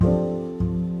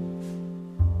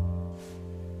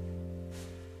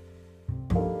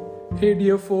Hey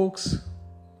dear folks,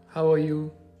 how are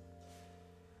you?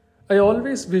 I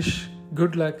always wish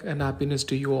good luck and happiness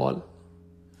to you all.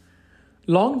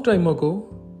 Long time ago,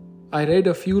 I read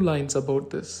a few lines about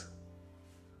this.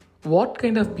 What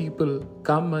kind of people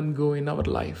come and go in our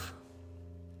life?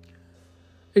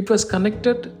 It was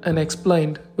connected and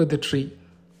explained with the tree.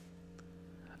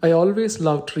 I always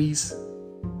love trees,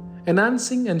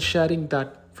 enhancing and sharing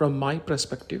that from my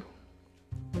perspective.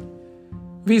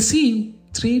 We see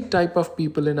three types of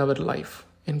people in our life,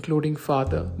 including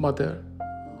father, mother,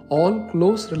 all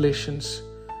close relations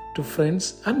to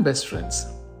friends and best friends.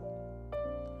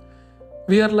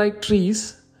 We are like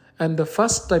trees, and the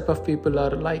first type of people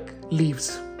are like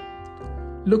leaves.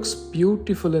 Looks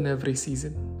beautiful in every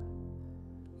season.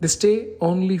 They stay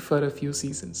only for a few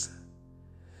seasons.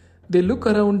 They look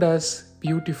around us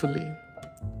beautifully.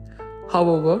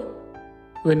 However,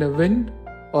 when a wind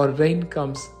or rain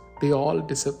comes, they all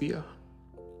disappear.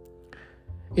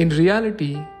 In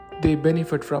reality, they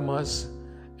benefit from us,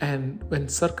 and when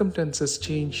circumstances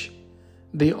change,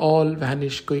 they all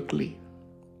vanish quickly.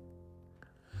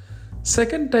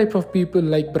 Second type of people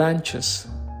like branches.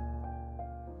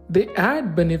 They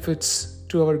add benefits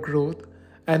to our growth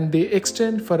and they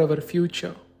extend for our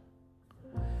future.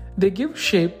 They give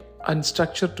shape and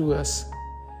structure to us.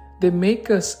 They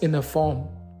make us in a form.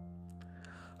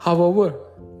 However,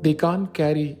 they can't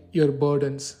carry your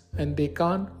burdens and they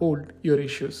can't hold your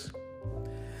issues.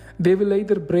 They will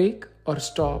either break or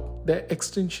stop their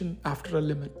extension after a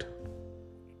limit.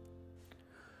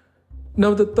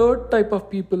 Now, the third type of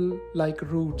people like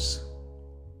roots.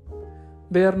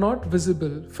 They are not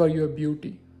visible for your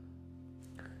beauty,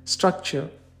 structure,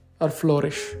 or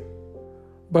flourish,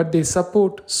 but they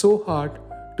support so hard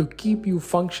to keep you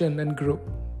function and grow.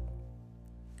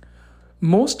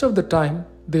 Most of the time,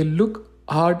 they look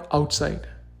hard outside.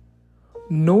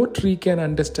 No tree can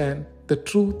understand the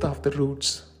truth of the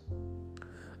roots.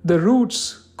 The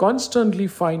roots constantly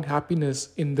find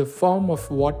happiness in the form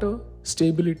of water,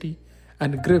 stability,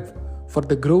 and grip for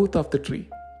the growth of the tree.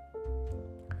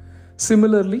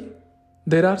 Similarly,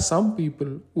 there are some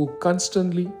people who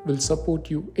constantly will support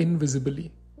you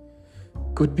invisibly.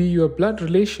 Could be your blood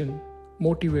relation,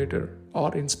 motivator,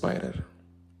 or inspirer.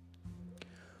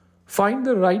 Find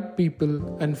the right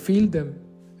people and feel them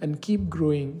and keep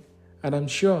growing, and I'm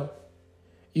sure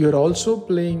you're also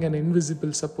playing an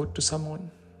invisible support to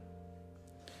someone.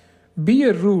 Be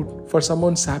a root for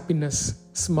someone's happiness,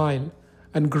 smile,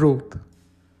 and growth.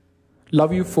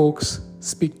 Love you folks.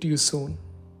 Speak to you soon.